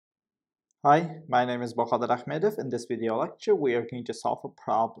Hi, my name is dr. Ahmath. In this video lecture, we are going to solve a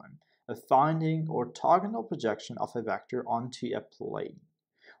problem of finding orthogonal projection of a vector onto a plane.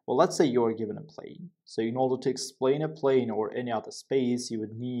 Well, let's say you are given a plane. So in order to explain a plane or any other space, you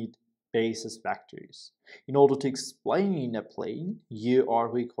would need basis vectors. In order to explain a plane, you are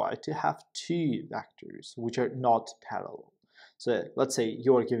required to have two vectors which are not parallel. So let's say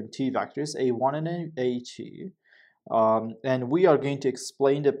you are given two vectors, a1 and a2. And we are going to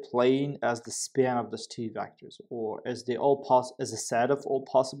explain the plane as the span of these two vectors, or as as a set of all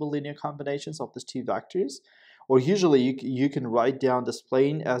possible linear combinations of these two vectors. Or usually you can write down this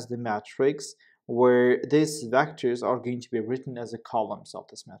plane as the matrix where these vectors are going to be written as the columns of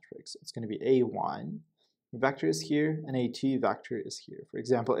this matrix. It's going to be a1 vector is here and a2 vector is here. For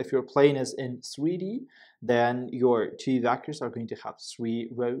example, if your plane is in 3D, then your two vectors are going to have 3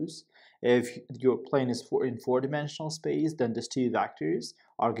 rows. If your plane is in 4-dimensional space, then these two vectors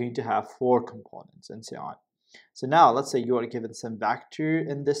are going to have 4 components and so on. So now let's say you are given some vector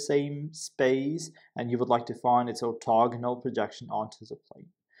in the same space and you would like to find its orthogonal projection onto the plane.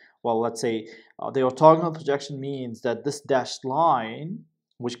 Well, let's say the orthogonal projection means that this dashed line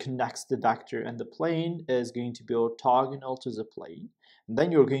which connects the vector and the plane is going to be orthogonal to the plane. And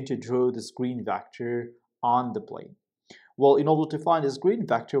then you're going to draw this green vector on the plane. Well, in order to find this green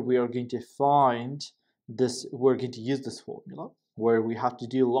vector, we're going to use this formula where we have to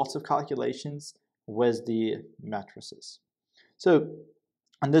do lots of calculations with the matrices. So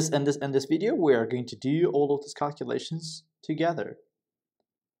in this video, we are going to do all of these calculations together.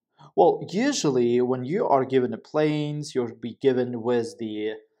 Well, usually when you are given a planes, you'll be given with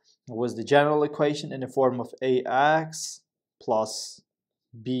the general equation in the form of ax plus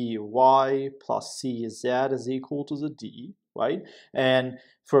by plus cz is equal to the d, right? And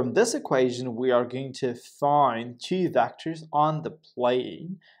from this equation, we are going to find two vectors on the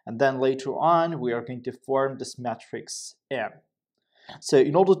plane, and then later on, we are going to form this matrix M. So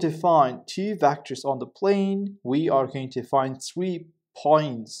in order to find two vectors on the plane, we are going to find 3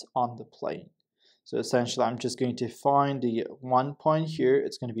 points on the plane. So essentially, I'm just going to find the one point here.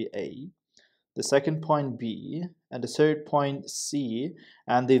 It's going to be A, the second point B, and the third point C.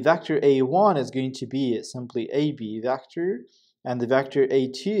 And the vector A1 is going to be simply AB vector, and the vector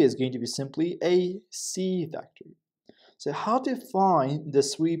A2 is going to be simply AC vector. So how to find the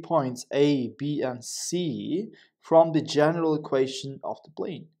 3 points A, B, and C from the general equation of the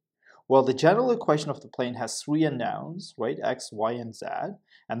plane? Well, the general equation of the plane has 3 unknowns, right? X, Y, and Z.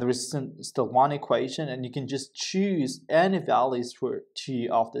 And there is still one equation, and you can just choose any values for 2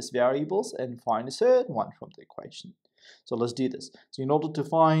 of these variables and find a third one from the equation. So let's do this. So in order to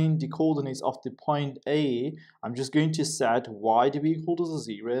find the coordinates of the point A, I'm just going to set y to be equal to the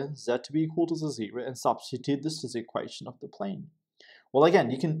 0, z to be equal to the 0, and substitute this to the equation of the plane. Well,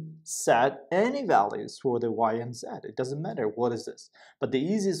 again, you can set any values for the y and z. It doesn't matter what is this. But the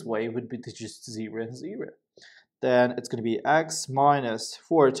easiest way would be to just 0 and 0. Then it's going to be x minus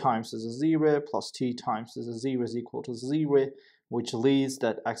 4 times this is 0 plus 2 times this is 0 is equal to 0, which leads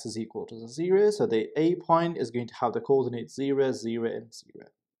that x is equal to 0. So the A point is going to have the coordinates 0, 0, and 0.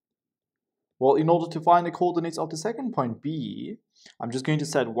 Well, in order to find the coordinates of the second point B, I'm just going to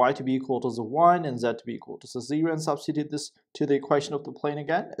set y to be equal to the 1 and z to be equal to the 0 and substitute this to the equation of the plane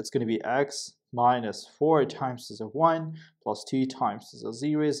again. It's going to be x minus 4 times the 1 plus 2 times the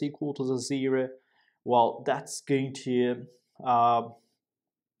 0 is equal to the 0. Well, that's going to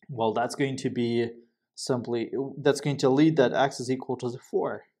lead that x is equal to the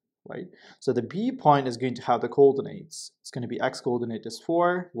 4, right? So the B point is going to have the coordinates. It's going to be x coordinate is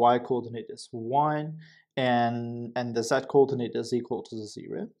 4, y coordinate is 1, and the z coordinate is equal to the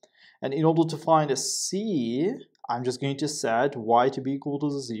 0. And in order to find a C, I'm just going to set y to be equal to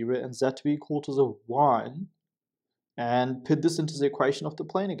the 0 and z to be equal to the 1, and put this into the equation of the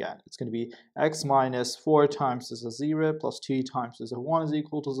plane again. It's going to be x minus 4 times this is 0 plus 2 times this is 1 is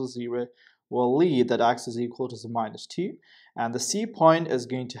equal to the 0 will lead that x is equal to the minus 2. And the C point is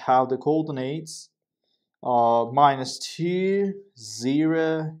going to have the coordinates minus 2,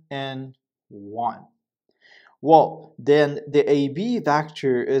 0, and 1. Well, then the AB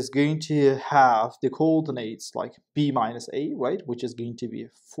vector is going to have the coordinates like B minus A, right, which is going to be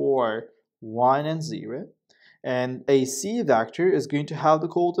 4, 1, and 0. And a C vector is going to have the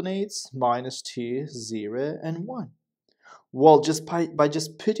coordinates minus 2, 0, and 1. Well, just by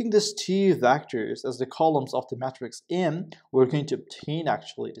just putting these two vectors as the columns of the matrix M, we're going to obtain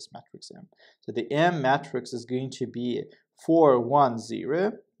actually this matrix M. So the M matrix is going to be 4, 1,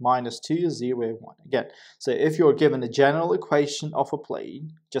 0, minus 2, 0, 1. Again, so if you're given a general equation of a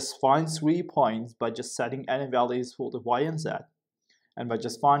plane, just find 3 points by just setting any values for the y and z. and by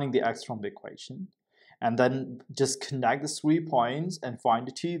just finding the x from the equation, and then just connect the 3 points and find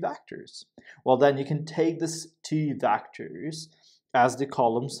the 2 vectors. Well, then you can take these 2 vectors as the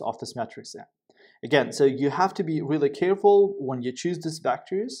columns of this matrix M. Again, so you have to be really careful when you choose these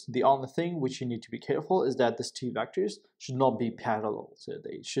vectors. The only thing which you need to be careful is that these 2 vectors should not be parallel, so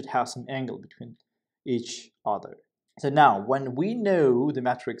they should have some angle between each other. So now, when we know the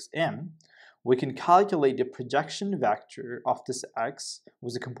matrix M, we can calculate the projection vector of this x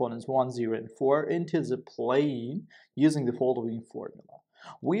with the components 1, 0, and 4 into the plane using the following formula.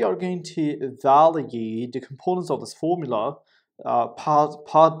 We are going to evaluate the components of this formula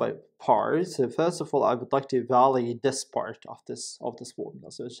part by part. So first of all, I would like to evaluate this part of this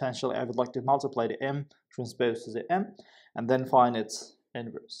formula. So essentially, I would like to multiply the M transpose to the M and then find its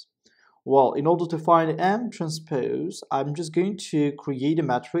inverse. Well, in order to find M transpose, I'm just going to create a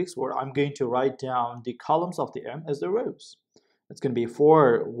matrix where I'm going to write down the columns of the M as the rows. It's going to be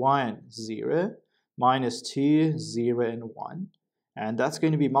 4, 1, 0, minus 2, 0, and 1. And that's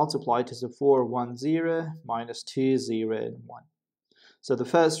going to be multiplied to the 4, 1, 0, minus 2, 0, and 1. So the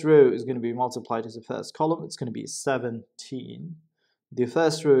first row is going to be multiplied to the first column. It's going to be 17. The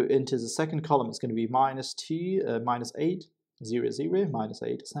first row into the second column is going to be minus 8. 0, 0, minus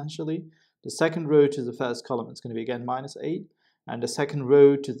 8 essentially. The second row to the first column is going to be again minus 8, and the second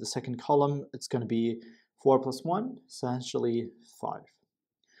row to the second column it's going to be 4 plus 1, essentially 5.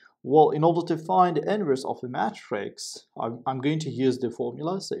 Well, in order to find the inverse of a matrix, I'm going to use the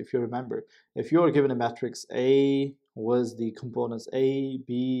formula. So if you remember, if you are given a matrix A with the components A,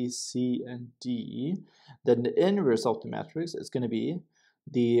 B, C, and D, then the inverse of the matrix is going to be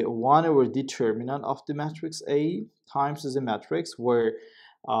the 1 over determinant of the matrix A times the matrix where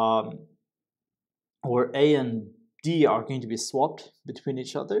A and D are going to be swapped between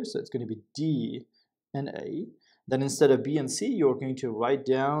each other. So it's going to be D and A. Then instead of B and C, you're going to write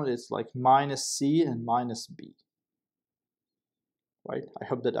down it's like minus C and minus B. Right? I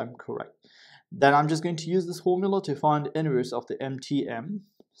hope that I'm correct. Then I'm just going to use this formula to find the inverse of the MTM.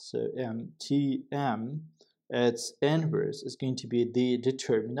 So MTM, its inverse is going to be the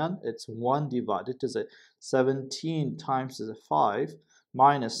determinant. It's 1 divided to the 17 times the 5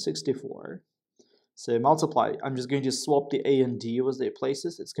 minus 64. So multiply. I'm just going to swap the A and D with their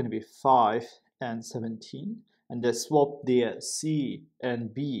places. It's going to be 5 and 17. And then swap the C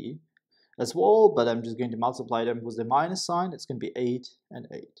and B as well, but I'm just going to multiply them with the minus sign. It's going to be 8 and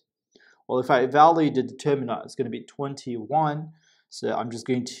 8. Well, if I evaluate the determinant, it's going to be 21. So I'm just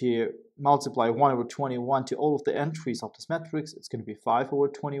going to multiply 1 over 21 to all of the entries of this matrix. It's going to be 5 over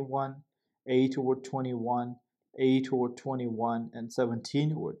 21, 8 over 21, 8 over 21, and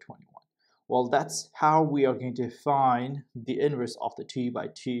 17 over 21. Well, that's how we are going to find the inverse of the 2 by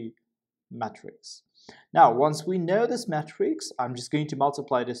 2 matrix. Now, once we know this matrix, I'm just going to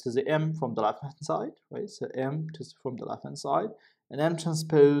multiply this to the M from the left-hand side, right? So M from the left-hand side, and M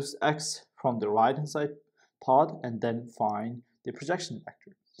transpose X from the right-hand side part, and then find the projection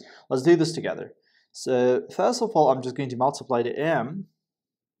vector. Let's do this together. So first of all, I'm just going to multiply the M.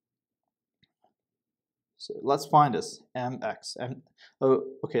 So let's find this, mx.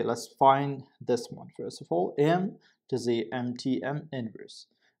 Okay, let's find this one first of all. M to the MTM inverse.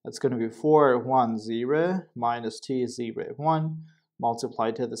 That's going to be 4, 1, 0, minus 2, 0, 1,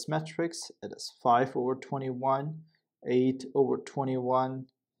 multiplied to this matrix. It is 5 over 21, 8 over 21,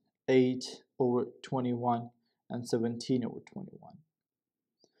 8 over 21, and 17 over 21.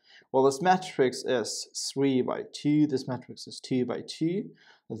 Well, this matrix is 3 by 2. This matrix is 2 by 2.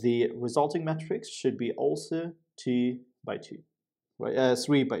 The resulting matrix should be also 2 by 2. Right?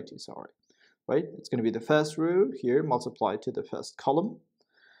 3 by 2, sorry. Right? It's going to be the first row here multiplied to the first column.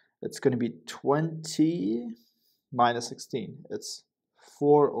 It's going to be 20 minus 16. It's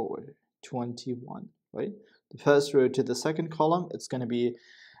 4 over 21. Right? The first row to the second column, it's going to be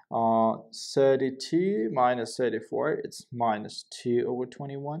 32 minus 34. It's minus 2 over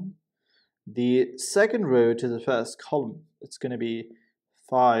 21. The second row to the first column, it's going to be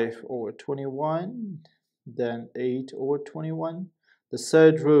 5 over 21, then 8 over 21. The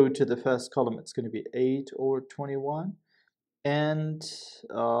third row to the first column, it's going to be 8 over 21. And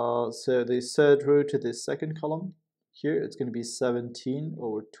so the third row to the second column, here it's going to be 17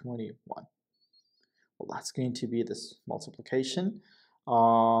 over 21. Well, that's going to be this multiplication.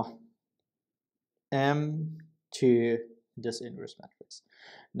 M to this inverse matrix.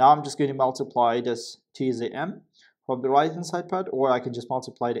 Now I'm just going to multiply this to the M from the right hand side part, or I can just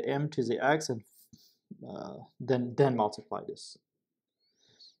multiply the M to the X and then multiply this.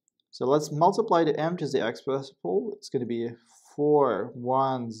 So let's multiply the M to the X first of all. It's going to be 4,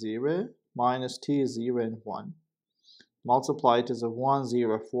 1, 0, minus 2, 0, and 1. multiplied to the 1,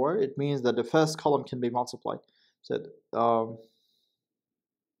 0, 4, it means that the first column can be multiplied. So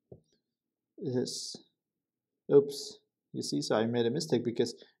this, oops, you see, so I made a mistake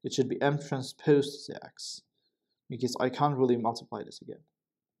because it should be m transpose to the x, because I can't really multiply this again.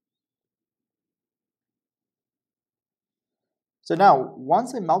 So now,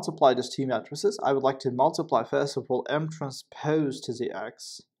 once I multiply these two matrices, I would like to multiply first of all m transpose to the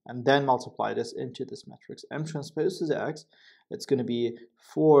x, and then multiply this into this matrix. M transpose to the x, it's going to be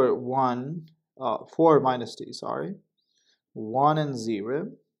 4 minus 2, sorry, 1 and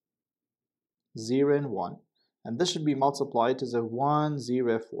 0, 0 and 1, and this should be multiplied to the 1,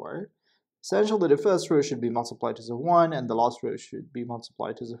 0, 4. Essentially, the first row should be multiplied to the 1, and the last row should be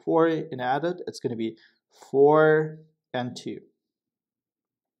multiplied to the 4, and added, it's going to be 4 and 2.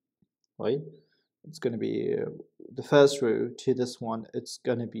 Right? It's going to be the first row to this one, it's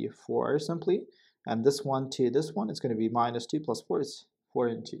going to be 4 simply, and this one to this one, it's going to be minus 2 plus 4 is 4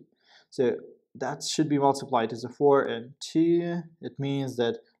 and 2. So that should be multiplied as a 4 and 2. It means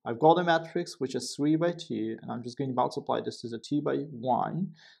that I've got a matrix which is 3 by 2, and I'm just going to multiply this as a 2 by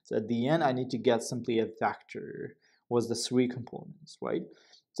 1. So at the end, I need to get simply a vector with the 3 components, right?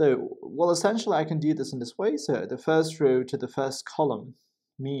 So, well, essentially, I can do this in this way. So the first row to the first column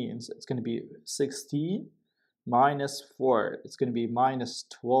means it's going to be 16 minus 4. It's going to be minus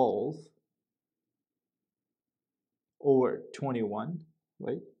 12 over 21,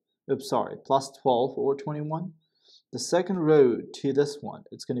 right? Oops, sorry, plus 12 over 21. The second row to this one,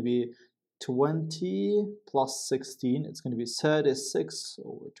 it's going to be 20 plus 16. It's going to be 36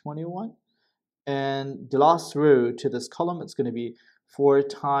 over 21. And the last row to this column, it's going to be 4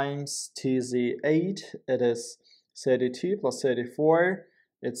 times to the 8. It is 32 plus 34.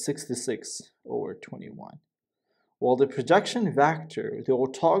 It's 66 over 21. Well, the projection vector, the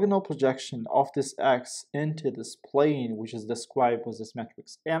orthogonal projection of this x into this plane, which is described with this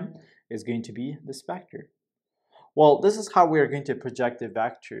matrix M, is going to be this vector. Well, this is how we are going to project the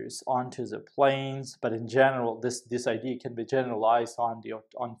vectors onto the planes, but in general, this idea can be generalized on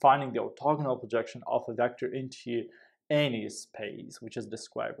finding the orthogonal projection of a vector into any space, which is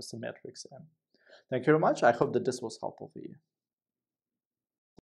described as the matrix M. Thank you very much. I hope that this was helpful for you.